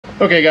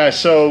Okay guys,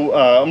 so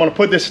I'm going to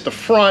put this at the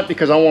front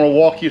because I want to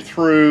walk you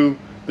through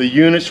the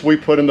units we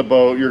put in the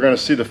boat. You're going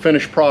to see the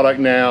finished product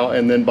now,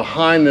 and then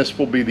behind this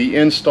will be the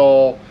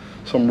install.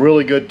 Some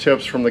really good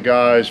tips from the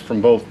guys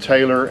from both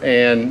Taylor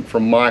and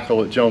from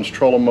Michael at Jones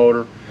Trolling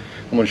Motor.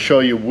 I'm going to show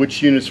you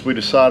which units we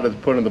decided to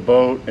put in the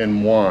boat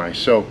and why.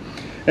 So,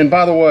 and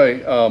by the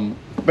way,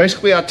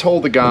 basically I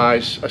told the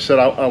guys, I said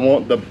I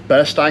want the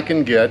best I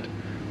can get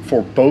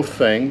for both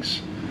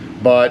things,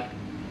 but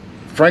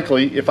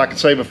frankly, if I could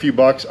save a few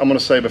bucks, I'm going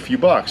to save a few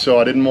bucks. So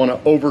I didn't want to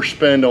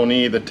overspend on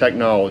any of the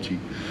technology.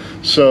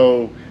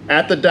 So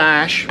at the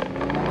dash,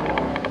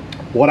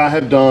 what I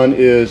have done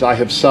is I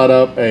have set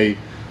up a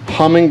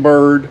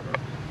Humminbird,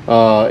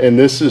 and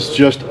this is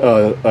just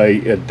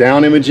a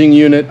down imaging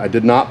unit. I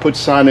did not put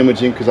side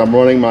imaging because I'm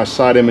running my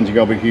side imaging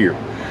over here.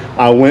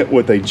 I went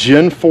with a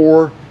Gen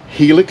 4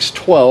 Helix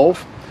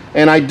 12,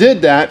 and I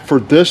did that for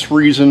this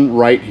reason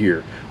right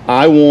here.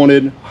 I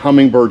wanted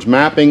Hummingbird's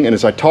mapping, and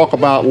as I talk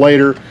about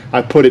later,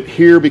 I put it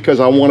here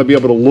because I want to be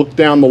able to look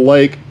down the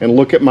lake and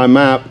look at my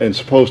map as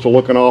opposed to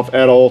looking off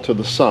at all to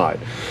the side.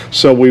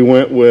 So we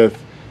went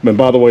with, and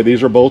by the way,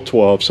 these are both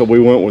 12, so we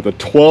went with a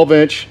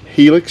 12-inch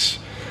Helix.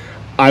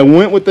 I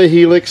went with the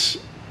Helix.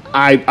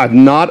 I've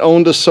not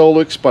owned a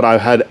Solix, but I've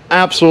had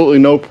absolutely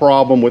no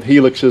problem with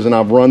Helixes, and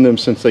I've run them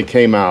since they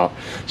came out.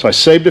 So I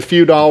saved a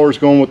few dollars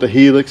going with the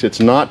Helix. It's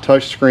not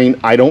touchscreen.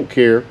 I don't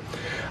care.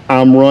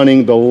 I'm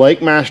running the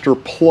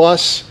LakeMaster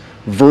Plus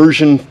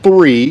version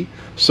 3.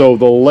 So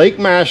the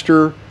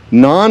LakeMaster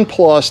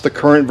Non-Plus, the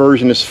current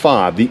version is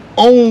 5. The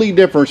only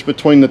difference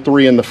between the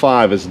 3 and the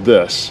 5 is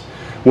this.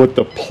 With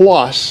the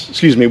Plus,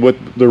 excuse me,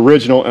 with the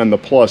original and the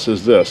Plus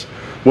is this.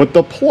 With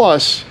the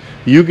Plus,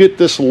 you get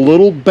this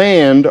little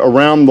band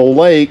around the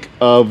lake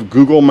of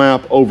Google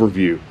Map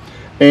overview.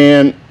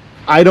 And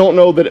I don't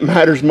know that it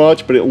matters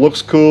much, but it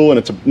looks cool and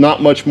it's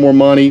not much more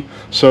money.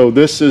 So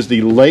this is the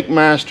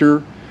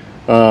LakeMaster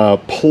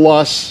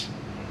Plus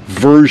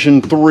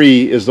version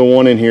 3 is the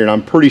one in here, and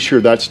I'm pretty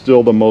sure that's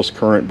still the most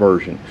current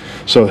version.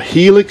 So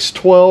Helix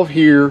 12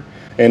 here,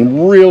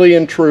 and really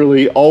and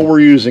truly all we're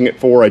using it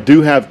for, I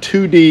do have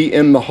 2D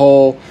in the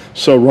hull,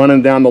 so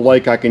running down the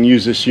lake I can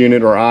use this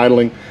unit or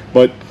idling,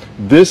 but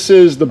this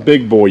is the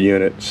big boy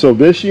unit. So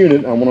this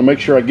unit, I want to make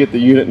sure I get the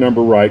unit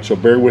number right, so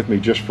bear with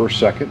me just for a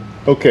second.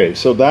 Okay,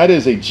 so that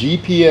is a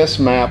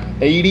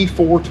GPSMap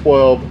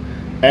 8412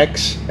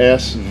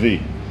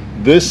 XSV.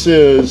 This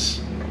is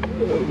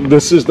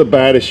the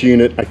baddest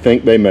unit I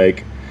think they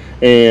make,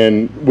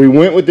 and we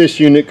went with this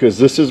unit because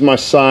this is my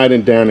side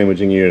and down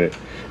imaging unit.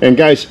 And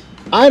guys,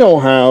 I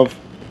don't have,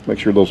 make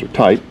sure those are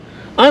tight,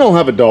 I don't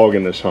have a dog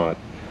in this hunt.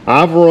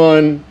 I've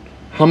run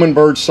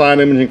Humminbird side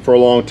imaging for a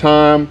long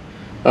time.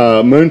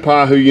 Moon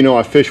Pie, who you know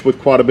I fish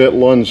with quite a bit,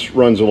 runs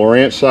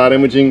Lowrance side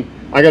imaging.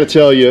 I got to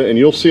tell you, and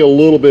you'll see a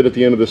little bit at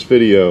the end of this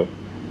video,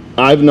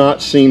 I've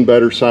not seen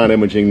better side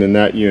imaging than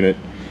that unit.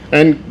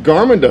 And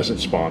Garmin doesn't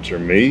sponsor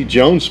me,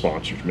 Jones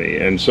sponsors me,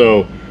 and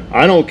so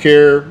I don't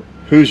care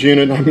whose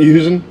unit I'm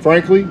using,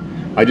 frankly.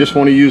 I just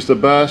want to use the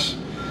best.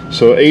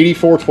 So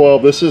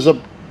 8412, this is a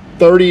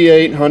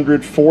 $3,800,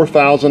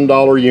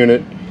 $4,000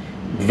 unit.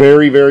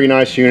 Very, very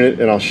nice unit,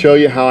 and I'll show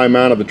you how I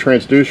mounted the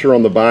transducer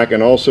on the back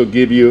and also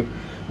give you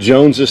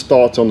Jones's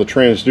thoughts on the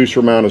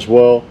transducer mount as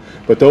well.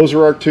 But those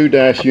are our two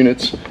dash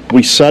units.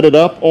 We set it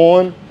up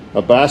on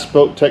a Bass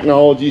Boat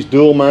Technologies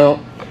dual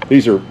mount.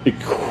 These are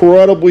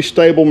incredibly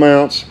stable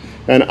mounts,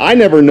 and I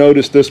never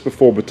noticed this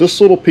before, but this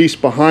little piece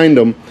behind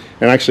them,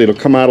 and actually it'll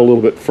come out a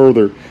little bit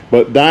further,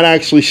 but that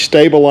actually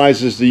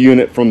stabilizes the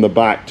unit from the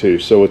back too.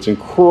 So it's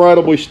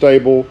incredibly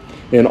stable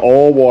in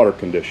all water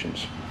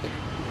conditions.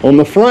 On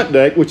the front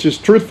deck, which is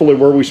truthfully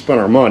where we spent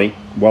our money,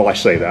 well, I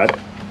say that,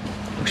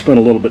 we spent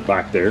a little bit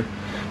back there,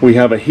 we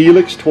have a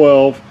Helix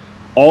 12.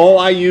 All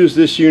I use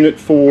this unit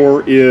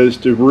for is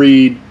to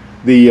read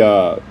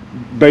the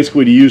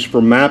basically to use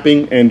for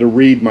mapping and to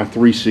read my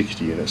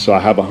 360 unit. So I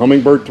have a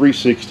Humminbird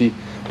 360.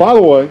 By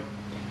the way,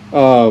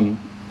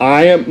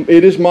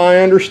 it is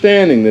my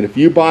understanding that if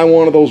you buy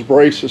one of those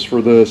braces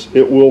for this,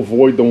 it will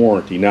void the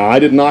warranty. Now, I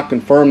did not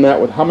confirm that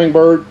with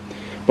Humminbird,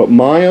 but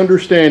my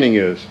understanding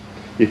is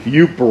if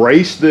you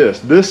brace this,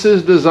 this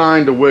is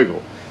designed to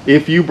wiggle.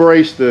 If you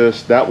brace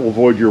this, that will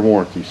void your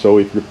warranty. So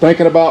if you're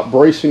thinking about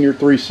bracing your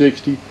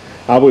 360,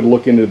 I would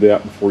look into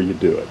that before you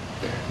do it.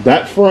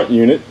 That front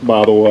unit,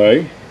 by the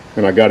way,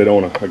 and I got it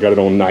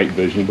on night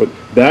vision, but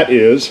that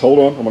is, hold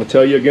on, I'm going to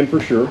tell you again for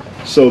sure.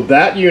 So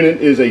that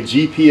unit is a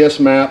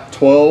GPSMap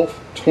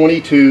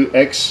 1222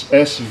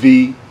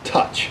 XSV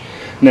Touch.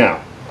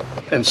 Now,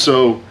 and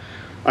so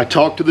I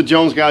talked to the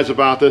Jones guys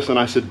about this, and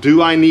I said,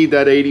 do I need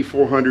that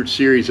 8400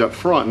 series up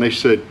front? And they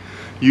said,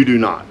 you do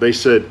not. They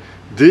said,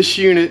 this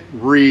unit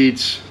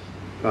reads,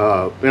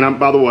 and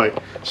by the way,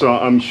 so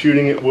I'm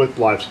shooting it with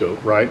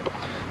Livescope, right?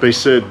 They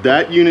said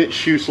that unit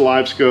shoots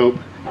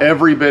Livescope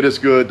every bit as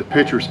good. The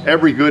picture's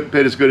every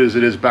bit as good as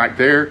it is back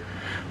there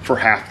for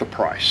half the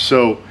price.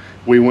 So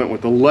we went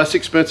with the less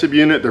expensive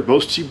unit. They're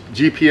both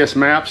GPS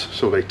maps,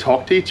 so they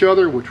talk to each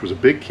other, which was a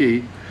big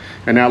key.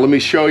 And now let me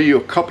show you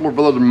a couple of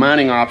other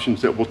mounting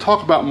options that we'll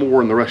talk about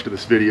more in the rest of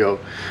this video,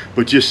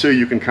 but just so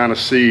you can kind of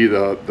see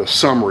the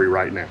summary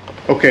right now.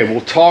 Okay, we'll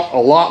talk a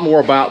lot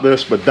more about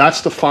this, but that's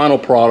the final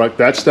product.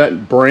 That's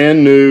that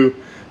brand new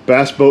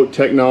Bass Boat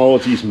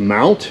Technologies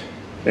mount.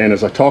 And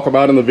as I talk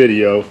about in the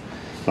video,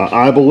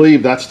 I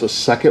believe that's the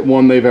second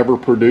one they've ever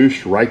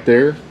produced right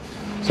there.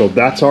 So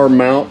that's our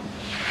mount.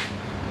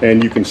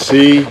 And you can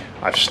see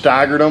I've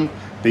staggered them.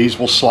 These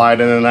will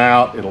slide in and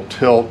out. It'll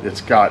tilt.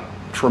 It's got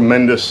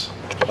tremendous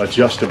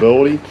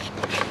adjustability.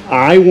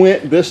 I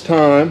went this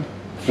time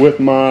with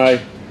my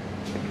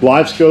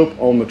Livescope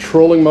on the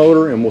trolling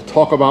motor, and we'll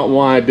talk about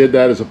why I did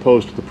that as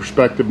opposed to the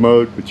perspective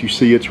mode, but you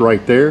see it's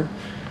right there.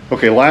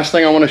 Okay, last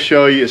thing I want to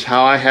show you is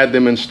how I had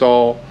them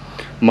install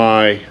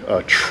my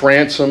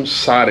transom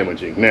side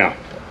imaging. Now,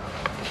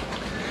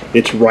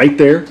 it's right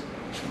there,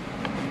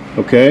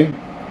 okay?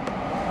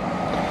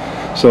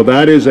 So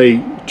that is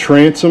a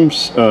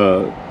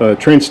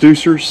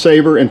Transducer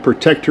Saver and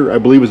Protector, I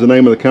believe is the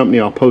name of the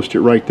company. I'll post it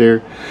right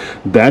there.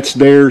 That's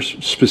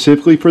theirs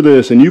specifically for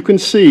this, and you can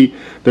see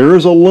there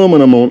is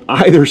aluminum on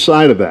either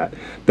side of that.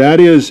 That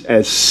is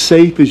as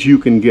safe as you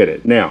can get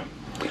it. Now,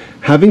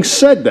 having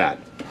said that,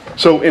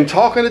 so in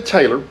talking to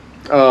Taylor,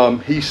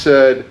 he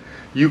said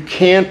you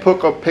can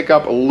pick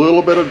up a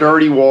little bit of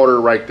dirty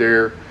water right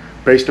there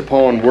based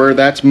upon where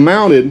that's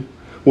mounted,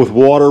 with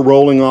water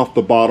rolling off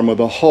the bottom of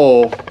the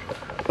hull,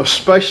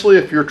 especially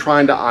if you're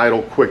trying to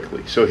idle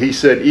quickly. So he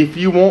said if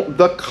you want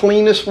the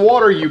cleanest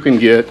water you can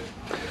get,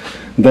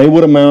 they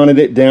would have mounted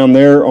it down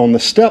there on the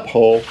step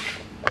hull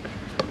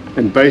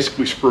and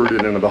basically screwed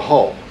it into the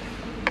hull.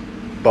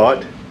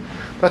 But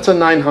that's a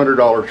 $900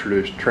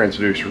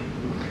 transducer,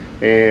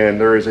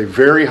 and there is a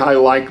very high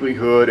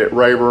likelihood at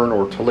Rayburn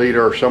or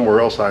Toledo or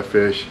somewhere else I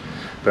fish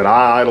that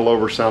I idle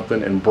over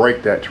something and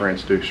break that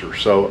transducer.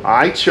 So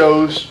I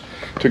chose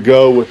to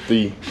go with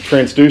the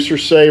Transducer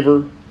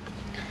Saver.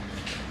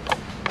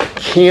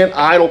 Can't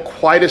idle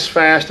quite as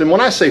fast, and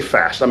when I say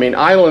fast, I mean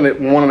idling at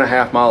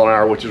 1.5 miles an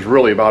hour, which is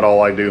really about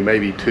all I do,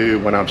 maybe 2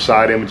 when I'm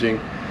side imaging,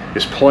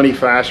 is plenty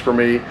fast for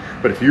me.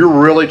 But if you're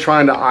really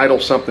trying to idle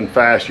something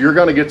fast, you're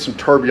going to get some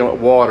turbulent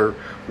water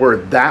where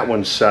that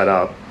one's set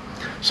up.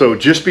 So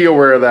just be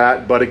aware of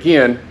that. But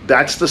again,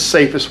 that's the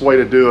safest way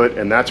to do it,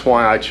 and that's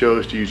why I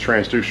chose to use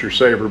Transducer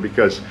Saver,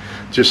 because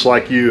just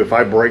like you, if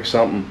I break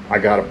something, I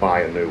got to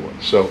buy a new one.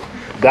 So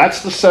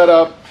that's the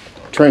setup.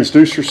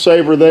 Transducer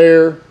Saver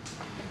there.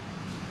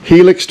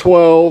 Helix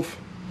 12,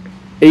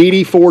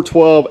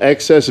 8412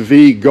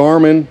 XSV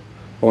Garmin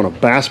on a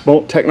Bass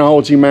Boat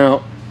Technology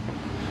mount.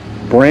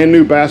 Brand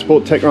new Bass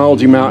Boat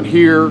Technology mount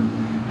here.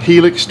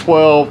 Helix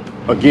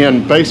 12,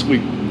 again, basically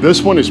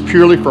this one is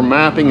purely for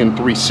mapping and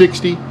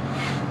 360.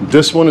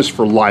 This one is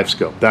for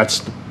Livescope. That's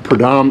the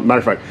predominant, matter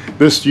of fact,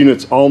 this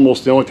unit's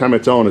almost the only time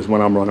it's on is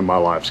when I'm running my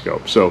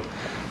Livescope. So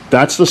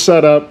that's the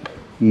setup,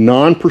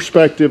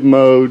 non-perspective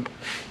mode,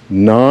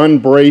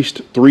 non-braced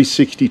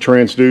 360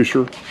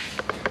 transducer.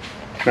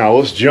 Now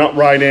let's jump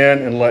right in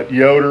and let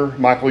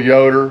Michael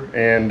Yoder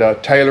and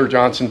Taylor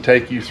Johnson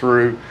take you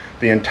through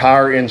the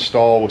entire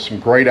install with some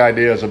great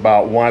ideas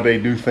about why they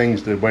do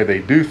things the way they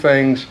do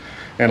things,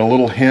 and a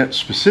little hint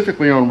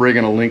specifically on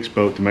rigging a Lynx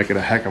boat to make it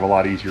a heck of a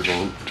lot easier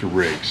to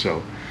rig.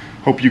 So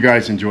hope you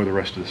guys enjoy the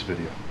rest of this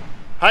video.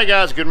 Hi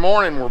guys, good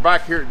morning. We're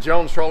back here at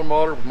Jones Trolling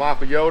Motor with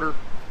Michael Yoder,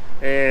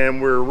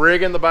 and we're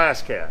rigging the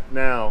Bass Cat.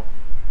 Now,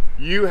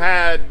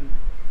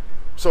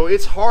 so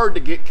it's hard to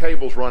get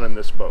cables running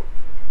this boat.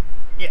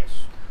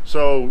 Yes.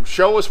 So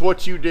show us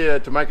what you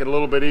did to make it a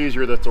little bit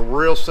easier. That's a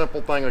real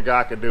simple thing a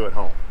guy could do at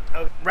home.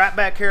 Right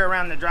back here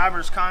around the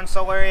driver's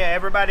console area,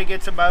 everybody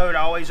gets a boat,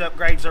 always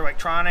upgrades their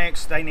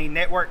electronics. They need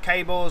network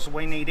cables,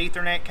 we need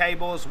Ethernet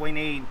cables, we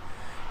need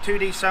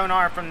 2D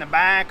sonar from the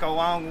back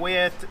along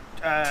with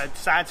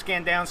side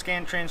scan, down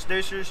scan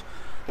transducers.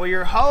 Well,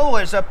 your hole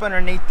is up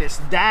underneath this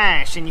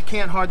dash and you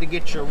can't hardly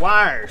get your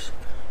wires.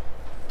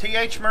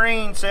 TH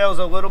Marine sells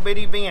a little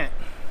bitty vent.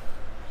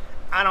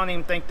 I don't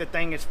even think the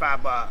thing is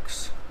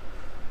 $5.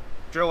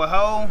 Drill a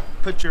hole,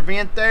 put your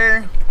vent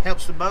there,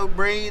 helps the boat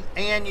breathe,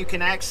 and you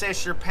can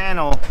access your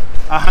panel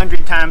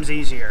 100 times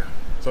easier.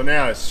 So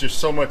now it's just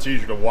so much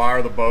easier to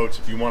wire the boats.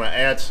 If you want to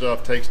add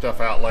stuff, take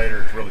stuff out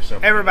later, it's really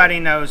simple. Everybody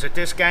knows that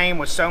this game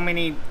with so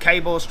many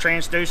cables,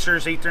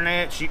 transducers,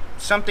 Ethernets,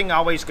 something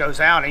always goes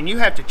out and you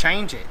have to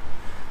change it.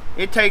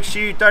 It takes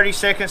you 30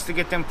 seconds to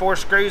get them 4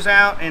 screws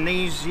out, and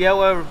these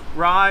yellow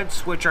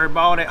rods, which are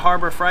bought at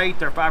Harbor Freight,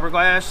 they're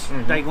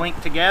fiberglass, they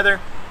link together.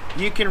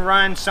 You can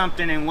run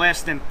something in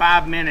less than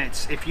 5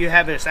 minutes if you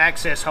have this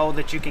access hole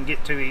that you can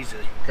get to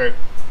easily. Okay,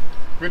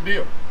 good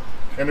deal.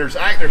 And there's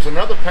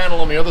another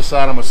panel on the other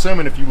side, I'm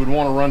assuming, if you would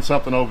want to run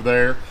something over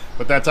there,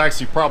 but that's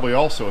actually probably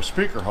also a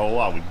speaker hole,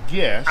 I would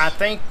guess. I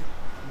think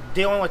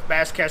dealing with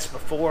Bass Cats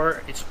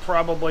before, it's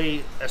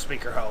probably a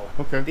speaker hole.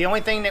 Okay. The only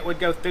thing that would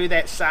go through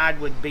that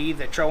side would be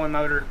the trolling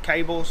motor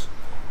cables,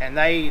 and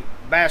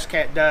Bass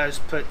Cat does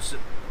put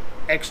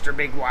extra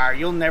big wire.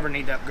 You'll never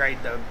need to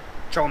upgrade the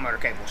trolling motor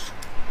cables.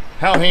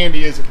 How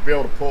handy is it to be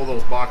able to pull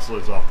those box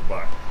lids off the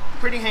back?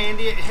 pretty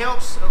handy. It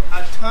helps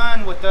a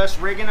ton with us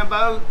rigging a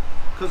boat,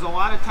 because a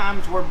lot of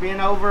times we're bent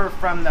over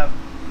from the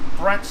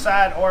front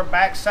side or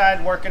back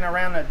side working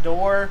around the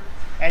door,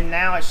 and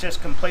now it's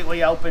just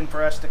completely open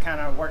for us to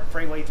kind of work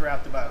freely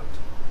throughout the boat.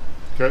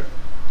 Okay.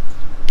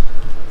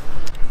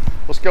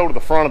 Let's go to the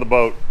front of the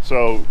boat.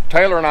 So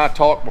Taylor and I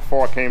talked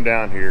before I came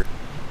down here.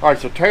 All right,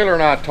 so Taylor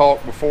and I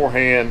talked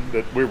beforehand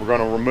that we were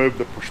going to remove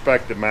the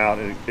perspective mount,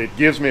 and it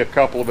gives me a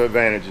couple of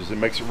advantages. It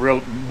makes it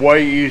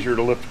way easier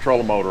to lift the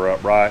trolling motor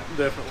up, right?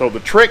 Definitely. So the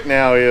trick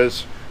now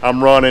is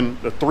I'm running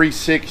the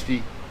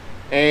 360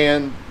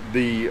 and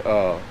the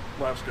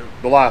Livescope.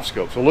 The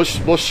Livescope. So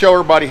let's show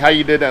everybody how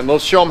you did that, and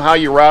let's show them how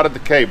you routed the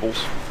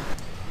cables.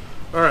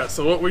 All right,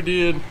 so what we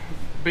did,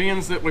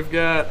 being that we've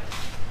got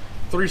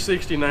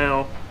 360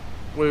 now,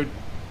 we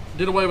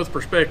did away with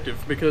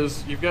perspective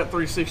because you've got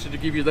 360 to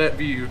give you that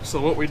view.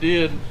 So what we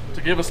did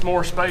to give us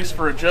more space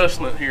for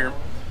adjustment here,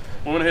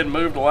 we went ahead and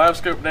moved the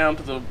Livescope down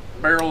to the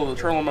barrel of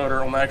the trolling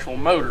motor on the actual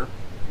motor.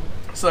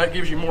 So that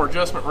gives you more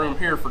adjustment room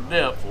here for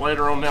depth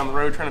later on down the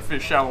road trying to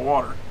fish shallow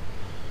water.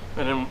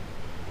 And then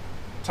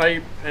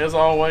tape, as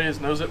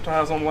always, no zip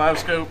ties on the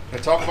Livescope.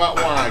 And talk about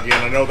why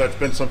again. I know that's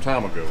been some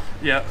time ago.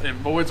 Yeah, it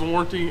voids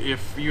warranty.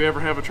 If you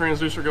ever have a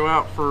transducer go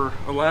out for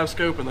a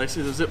Livescope and they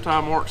see the zip tie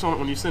marks on it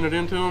when you send it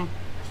into them,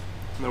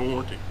 no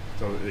warranty.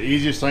 So the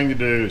easiest thing to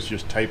do is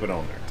just tape it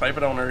on there. Tape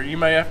it on there. You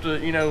may have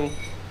to, you know,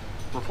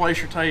 replace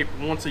your tape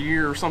once a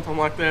year or something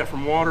like that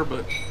from water,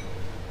 but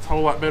it's a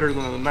whole lot better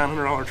than a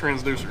 $900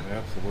 transducer.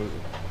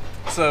 Absolutely.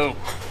 So,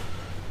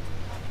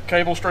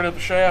 cable straight up the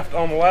shaft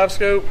on the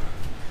Livescope.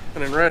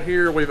 And then right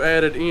here we've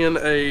added in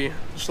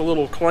just a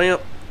little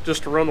clamp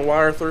just to run the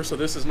wire through, so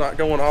this is not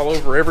going all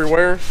over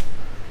everywhere.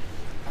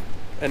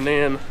 And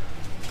then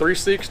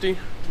 360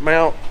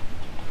 mount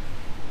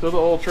to the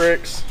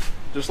Ultrex,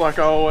 just like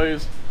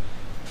always.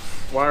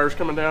 Wires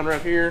coming down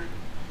right here.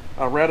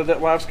 I routed that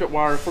Livescope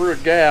wire through a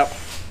gap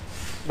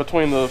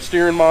between the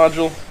steering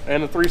module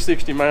and the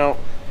 360 mount,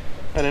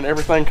 and then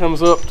everything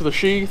comes up to the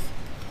sheath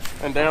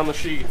and down the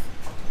sheath.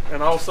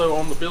 And also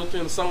on the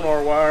built-in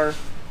sonar wire,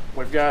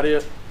 we've got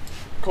it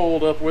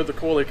coiled up with the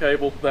coily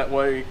cable. That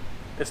way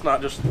it's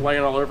not just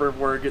laying all over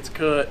where it gets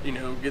cut, you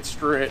know, gets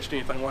stretched,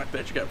 anything like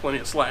that. You got plenty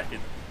of slacking.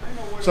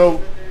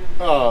 So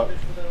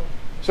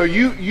so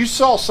you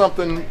saw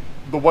something,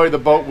 the way the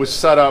boat was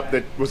set up,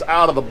 that was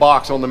out of the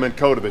box on the Minn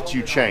Kota that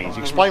you changed.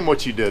 Explain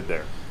what you did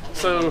there.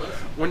 So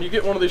when you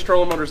get one of these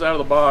trolling motors out of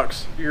the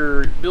box,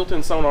 your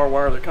built-in sonar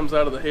wire that comes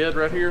out of the head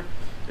right here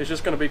is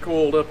just going to be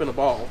coiled up in a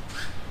ball.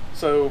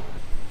 So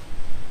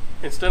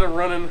instead of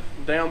running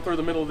down through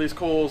the middle of these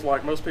coils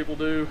like most people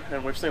do,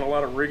 and we've seen a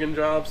lot of rigging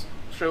jobs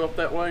show up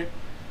that way,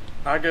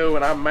 I go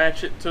and I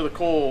match it to the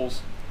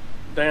coils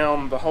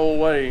down the whole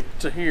way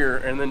to here,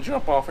 and then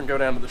jump off and go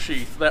down to the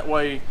sheath. That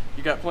way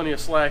you got plenty of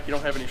slack, you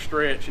don't have any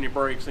stretch, any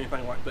breaks,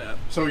 anything like that.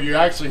 So you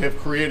actually have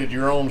created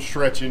your own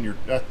stretch in your,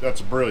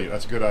 that's brilliant,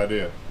 that's a good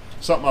idea.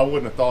 Something I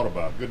wouldn't have thought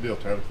about. Good deal,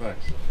 Taylor,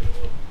 thanks.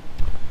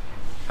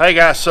 Hey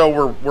guys, so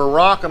we're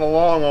rocking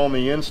along on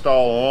the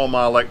install on all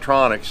my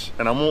electronics,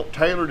 and I want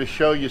Taylor to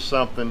show you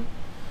something.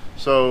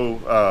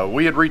 So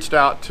we had reached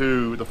out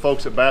to the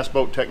folks at Bass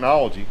Boat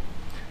Technology,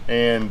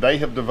 and they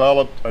have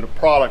developed a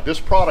product. This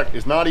product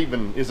is not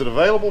even, is it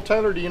available,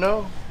 Taylor, do you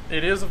know?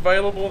 It is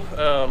available.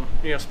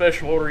 You know,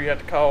 special order, you have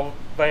to call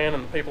Van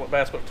and the people at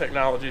Bass Boat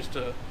Technologies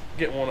to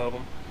get one of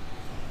them.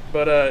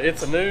 But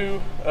it's a new,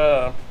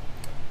 I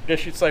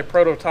guess you'd say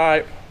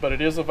prototype, but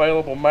it is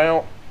available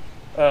mount.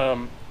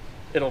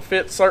 It'll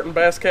fit certain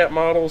Bass Cat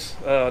models.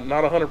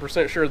 Not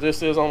 100% sure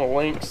this is on the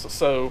Lynx,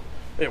 so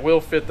it will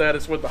fit that.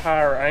 It's with the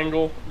higher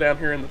angle down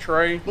here in the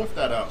tray. Lift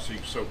that out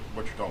so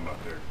what you're talking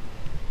about there.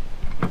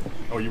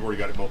 Oh, you've already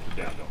got it bolted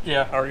down, don't you?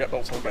 Yeah, I already got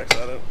bolts on the back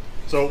side of it.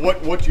 So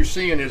what you're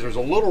seeing is there's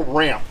a little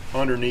ramp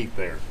underneath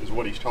there, is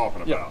what he's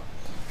talking about.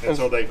 Yep. And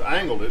so they've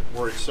angled it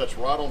where it sits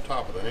right on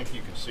top of it. I think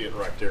you can see it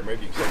right there.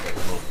 Maybe you can see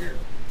that over here.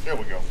 There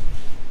we go.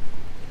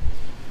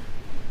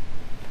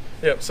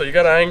 Yep, so you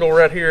got an angle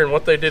right here, and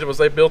what they did was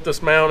they built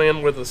this mount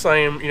in with the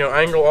same, you know,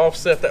 angle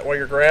offset. That way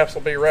your graphs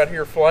will be right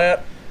here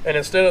flat. And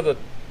instead of the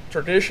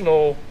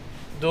traditional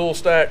dual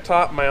stack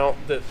top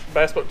mount that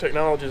Bass Boat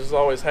Technologies has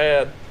always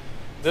had,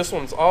 this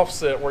one's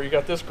offset where you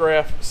got this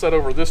graph set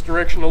over this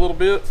direction a little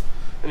bit,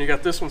 and you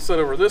got this one set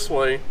over this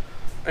way.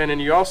 And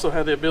then you also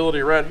have the ability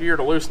right here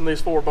to loosen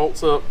these 4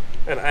 bolts up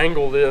and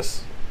angle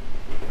this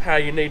how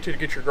you need to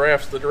get your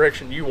graphs the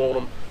direction you want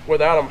them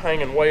without them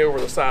hanging way over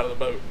the side of the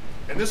boat.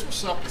 And this was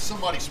something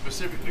somebody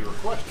specifically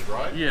requested,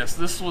 right? Yes,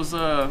 this was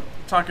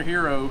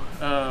Takahiro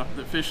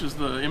that fishes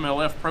the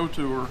MLF Pro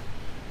Tour.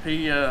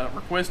 He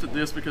requested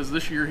this because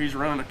this year he's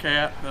running a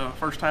Cat,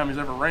 first time he's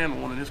ever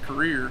ran one in his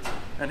career,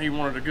 and he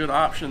wanted a good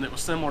option that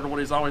was similar to what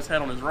he's always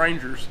had on his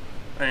Rangers.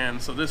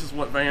 And so this is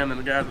what Van and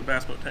the guys at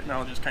Bass Boat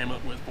Technologies came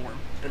up with for him.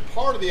 And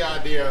part of the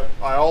idea,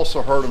 I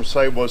also heard him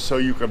say, was so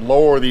you could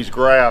lower these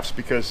graphs,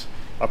 because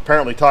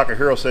apparently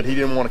Takahiro said he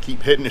didn't want to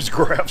keep hitting his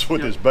graphs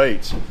with his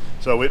baits.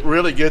 So it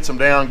really gets them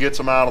down, gets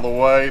them out of the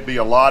way, be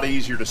a lot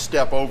easier to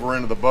step over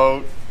into the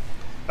boat.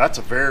 That's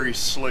a very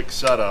slick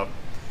setup.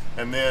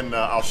 And then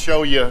I'll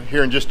show you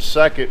here in just a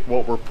second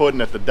what we're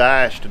putting at the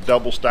dash to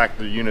double stack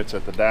the units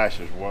at the dash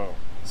as well.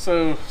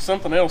 So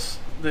something else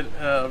that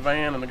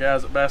Van and the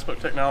guys at Bass Cat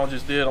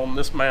Technologies did on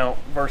this mount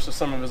versus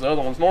some of his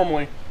other ones.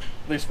 Normally,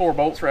 these 4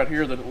 bolts right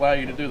here that allow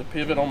you to do the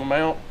pivot on the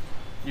mount,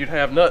 you'd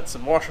have nuts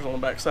and washers on the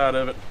back side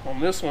of it. On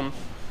this one,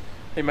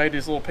 he made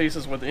these little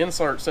pieces with the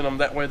inserts in them.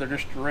 That way they're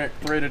just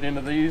direct threaded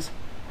into these,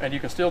 and you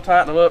can still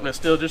tighten them up and it's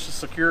still just as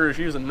secure as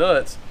using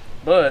nuts,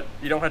 but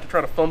you don't have to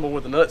try to fumble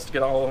with the nuts to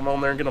get all of them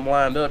on there and get them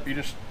lined up. You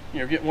just, you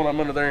know, get one of them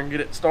under there and get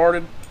it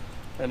started,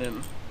 and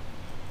then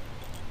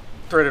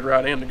threaded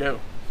right in to go.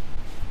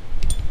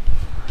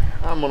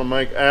 I'm going to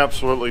make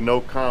absolutely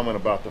no comment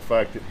about the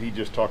fact that he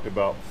just talked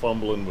about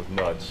fumbling with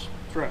nuts.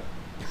 That's right.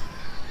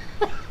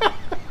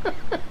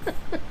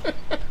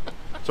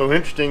 So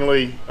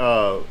interestingly,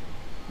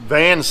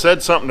 Van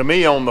said something to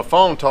me on the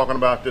phone talking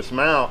about this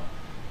mount,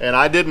 and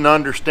I didn't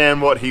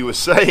understand what he was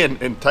saying,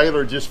 and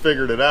Taylor just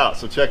figured it out.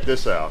 So check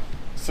this out.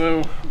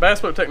 So Bass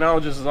Cat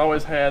Technologies has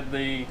always had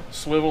the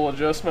swivel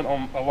adjustment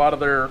on a lot of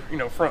their, you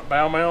know, front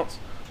bow mounts.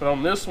 But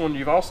on this one,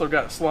 you've also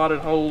got slotted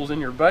holes in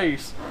your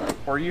base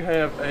where you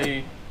have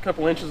a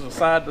couple inches of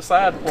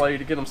side-to-side play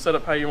to get them set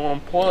up how you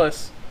want them,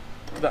 plus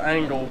the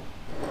angle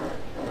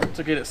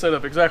to get it set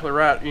up exactly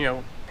right, you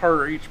know,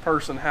 per each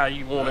person how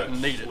you want it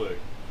and need slick. it.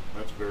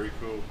 That's very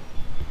cool.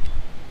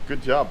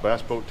 Good job,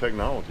 Bass Boat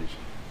Technologies.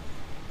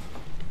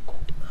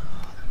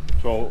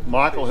 So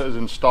Michael has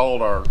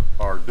installed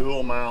our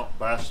dual mount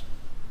Bass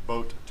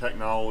Boat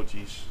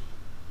Technologies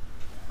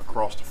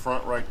across the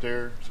front right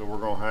there. So we're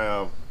going to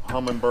have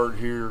Humminbird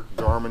here,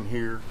 Garmin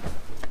here.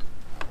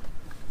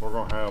 We're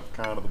going to have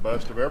kind of the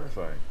best of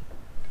everything.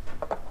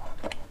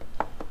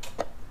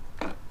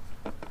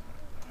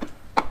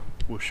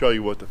 We'll show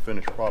you what the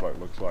finished product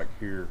looks like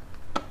here.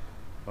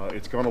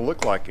 It's going to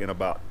look like in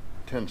about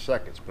 10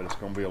 seconds, but it's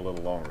going to be a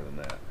little longer than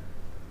that.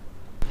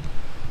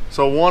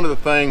 So one of the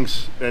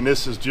things, and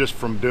this is just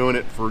from doing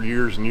it for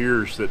years and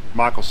years, that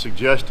Michael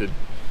suggested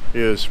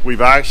is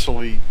we've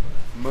actually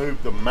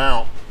moved the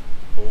mount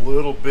a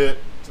little bit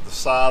to the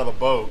side of the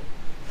boat,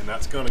 and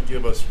that's going to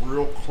give us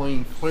real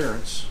clean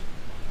clearance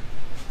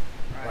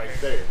right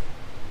there.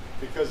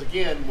 Because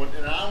again,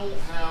 and I don't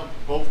have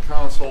both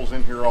consoles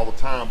in here all the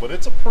time, but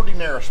it's a pretty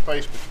narrow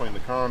space between the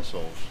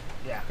consoles.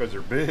 Yeah. Because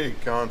they're big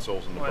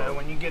consoles in the boat. Well,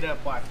 when you get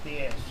up like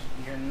this,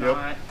 you're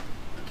not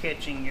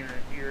catching your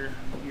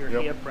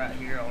hip right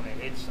here on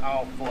it. It's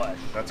all flush.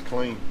 That's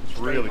clean. It's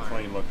really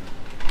clean looking.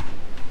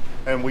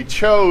 And we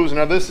chose,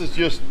 now this is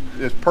just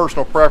it's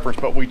personal preference,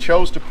 but we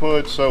chose to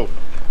put, so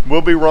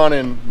we'll be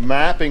running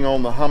mapping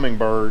on the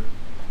Humminbird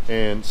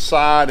and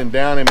side and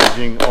down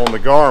imaging on the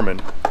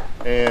Garmin.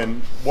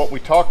 And what we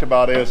talked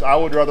about is I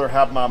would rather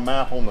have my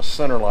map on the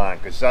center line,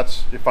 because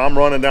that's, if I'm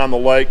running down the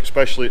lake,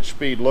 especially at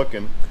speed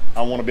looking,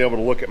 I want to be able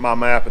to look at my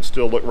map and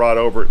still look right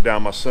over it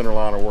down my center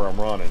line or where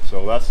I'm running.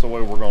 So that's the way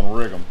we're going to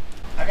rig them.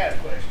 I got a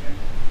question.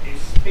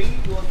 Is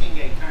speed looking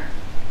a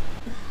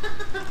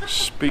term?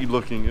 Speed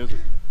looking, is it?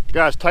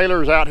 Guys,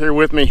 Taylor's out here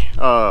with me.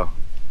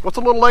 What's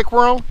the little lake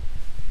we're on?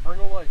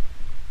 Bringle Lake.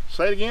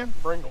 Say it again?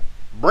 Bringle.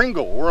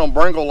 Bringle. We're on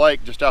Bringle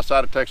Lake just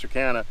outside of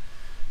Texarkana.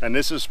 And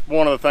this is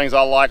one of the things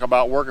I like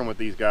about working with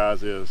these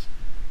guys is,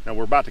 now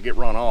we're about to get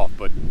run off,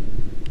 but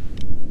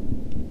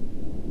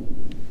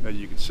as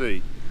you can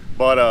see.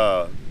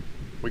 But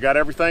we got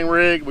everything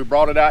rigged. We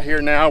brought it out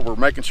here now. We're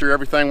making sure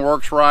everything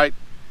works right.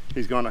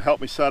 He's going to help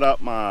me set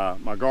up my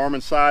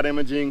Garmin Side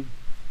Imaging.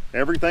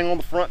 Everything on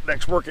the front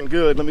deck's working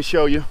good. Let me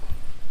show you.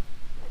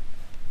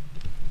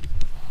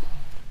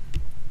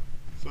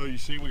 So you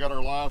see we got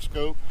our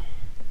Livescope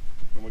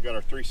and we got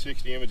our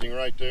 360 imaging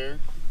right there.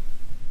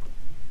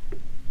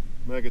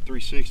 Mega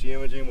 360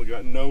 imaging. We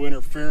got no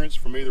interference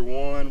from either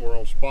one. We're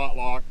on spot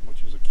lock,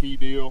 which is a key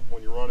deal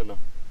when you're running the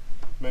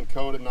Minn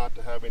Kota, not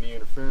to have any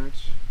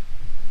interference.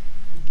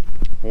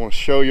 I want to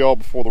show y'all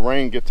before the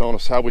rain gets on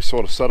us how we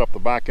sort of set up the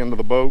back end of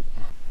the boat.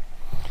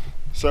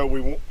 So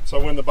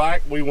in the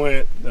back we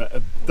went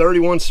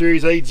 31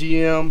 series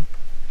AGM,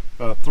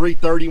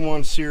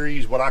 331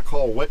 series, what I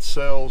call wet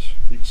cells.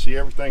 You can see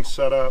everything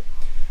set up.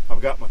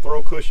 I've got my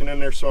throw cushion in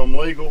there so I'm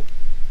legal.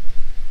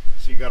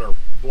 So you got our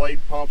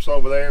blade pumps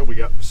over there. We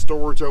got the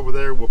storage over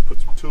there. We'll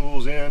put some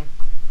tools in.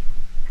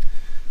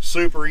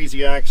 Super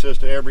easy access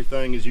to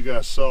everything, as you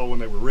guys saw when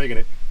they were rigging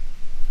it.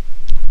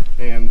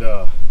 And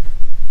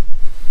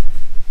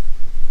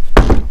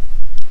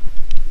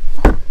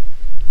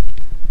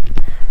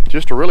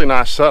just a really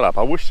nice setup.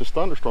 I wish this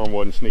thunderstorm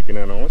wasn't sneaking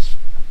in on us.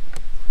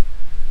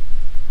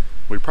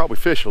 We'd probably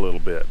fish a little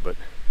bit, but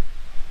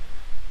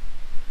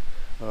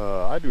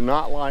I do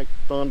not like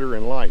thunder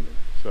and lightning.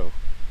 So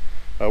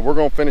we're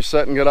going to finish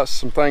setting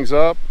some things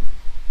up.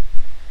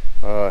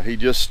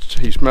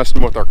 He's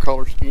messing with our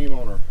color scheme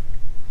on our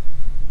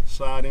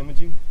side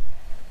imaging.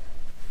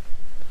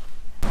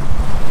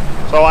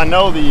 So I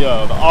know the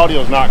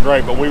audio is not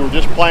great, but we were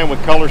just playing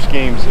with color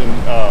schemes,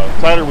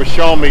 and Taylor was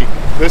showing me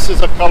this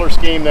is a color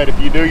scheme that if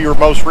you do your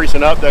most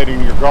recent update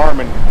in your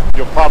Garmin,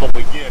 you'll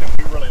probably get, and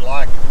we really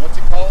like it. What's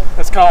it called?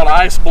 It's called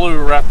Ice Blue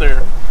right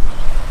there.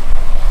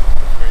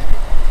 There you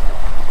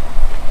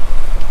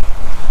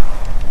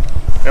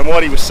And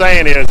what he was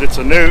saying is it's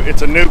a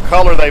new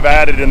color they've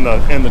added in the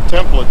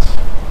templates,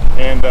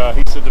 and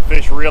he said the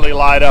fish really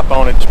light up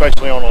on it,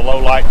 especially on a low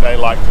light day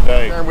like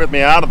today. Sharing with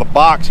me out of the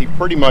box, he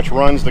pretty much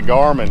runs the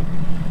Garmin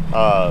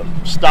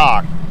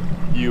stock.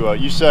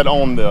 You said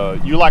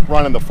you like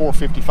running the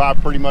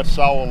 455 pretty much,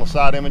 saw on the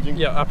Side Imaging?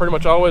 Yeah, I pretty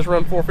much always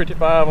run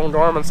 455 on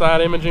Garmin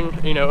Side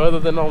Imaging. You know, other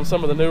than on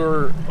some of the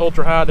newer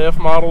ultra high def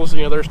models,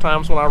 you know, there's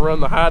times when I run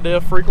the high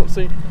def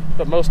frequency,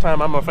 but most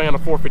time I'm a fan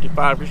of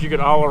 455 because you get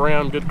all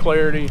around good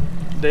clarity,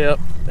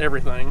 depth,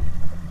 everything.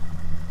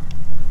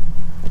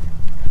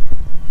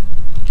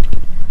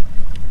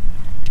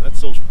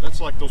 That's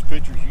like those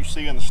pictures you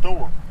see in the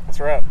store. That's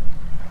right.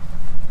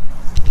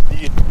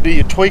 Do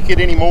you tweak it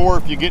anymore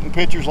if you're getting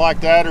pictures like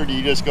that, or do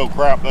you just go,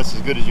 crap, that's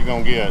as good as you're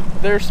gonna get?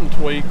 There's some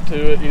tweak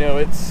to it. You know,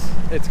 it's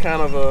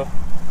kind of a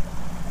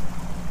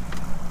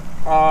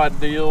odd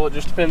deal. It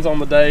just depends on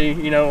the day.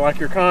 You know, like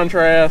your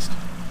contrast.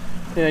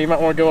 You know, you might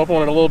want to go up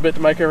on it a little bit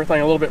to make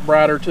everything a little bit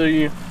brighter to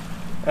you.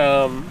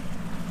 And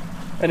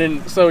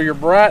then, so your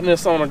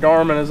brightness on a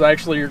Garmin is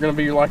actually going to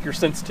be like your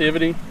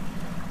sensitivity.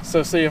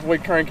 So see, if we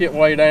crank it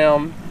way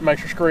down, it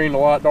makes your screen a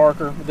lot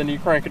darker. But then you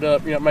crank it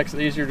up, you know, it makes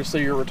it easier to see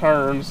your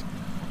returns.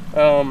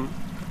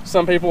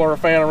 Some people are a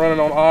fan of running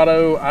on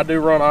auto. I do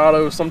run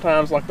auto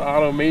sometimes, like the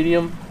auto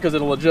medium, because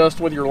it'll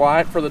adjust with your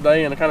light for the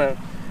day and kind of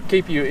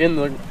keep you in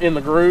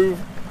the groove.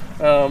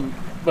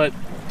 But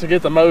to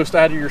get the most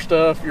out of your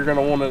stuff, you're going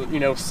to want to, you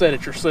know, set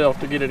it yourself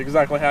to get it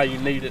exactly how you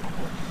need it.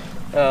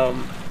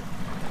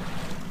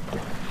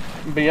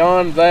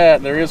 Beyond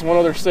that, there is one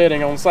other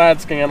setting on side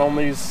scan on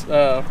these.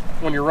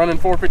 When you're running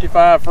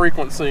 455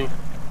 frequency,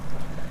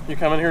 you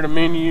come in here to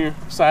menu,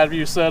 side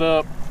view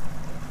setup,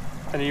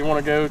 and you want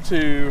to go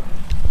to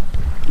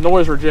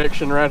noise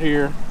rejection right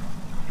here,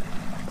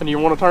 and you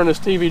want to turn this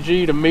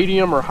TVG to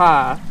medium or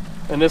high.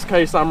 In this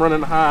case, I'm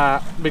running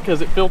high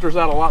because it filters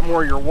out a lot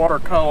more of your water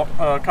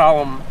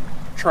column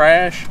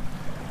trash,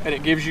 and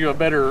it gives you a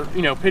better,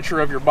 you know,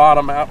 picture of your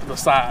bottom out to the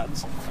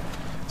sides.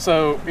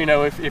 So, you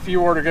know, if you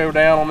were to go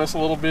down on this a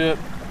little bit,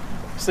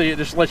 see, it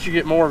just lets you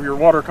get more of your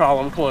water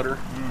column clutter.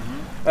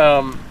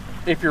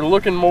 If you're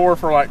looking more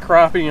for like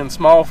crappie and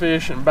small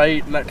fish and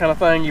bait and that kind of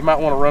thing, you might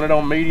want to run it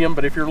on medium.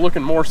 But if you're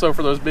looking more so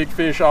for those big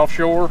fish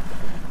offshore,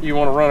 you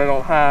want to run it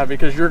on high,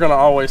 because you're going to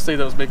always see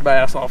those big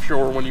bass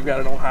offshore when you've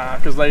got it on high,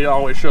 because they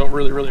always show up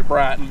really, really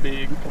bright and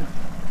big.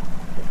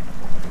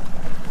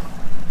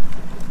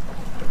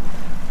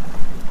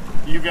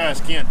 You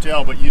guys can't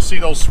tell, but you see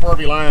those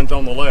swervy lines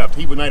on the left.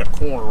 He made a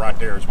corner right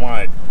there is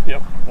why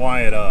it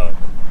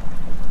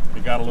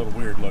got a little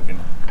weird looking.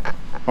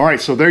 All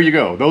right, so there you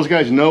go. Those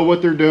guys know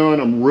what they're doing.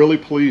 I'm really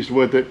pleased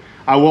with it.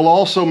 I will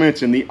also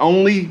mention the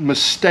only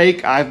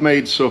mistake I've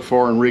made so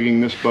far in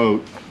rigging this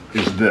boat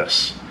is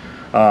this.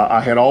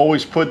 I had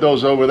always put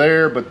those over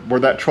there, but where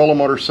that trolling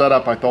motor set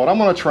up, I thought I'm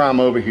gonna try them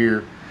over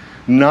here,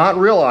 not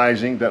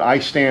realizing that I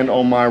stand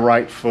on my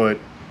right foot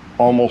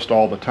almost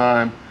all the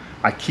time.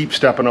 I keep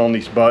stepping on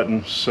these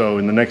buttons, so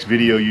in the next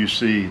video you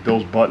see,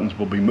 those buttons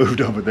will be moved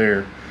over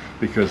there,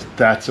 because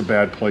that's a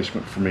bad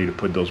placement for me to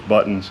put those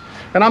buttons.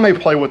 And I may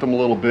play with them a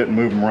little bit and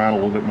move them around a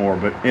little bit more,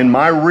 but in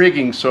my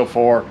rigging so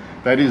far,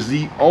 that is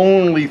the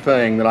only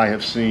thing that I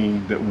have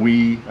seen that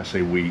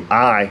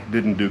I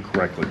didn't do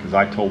correctly, because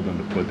I told them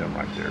to put them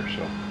right there.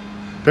 So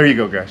there you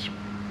go, guys.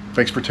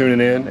 Thanks for tuning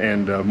in,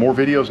 and more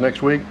videos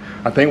next week.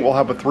 I think we'll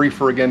have a 3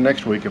 for again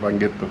next week if I can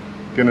get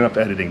enough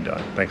editing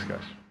done. Thanks,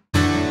 guys.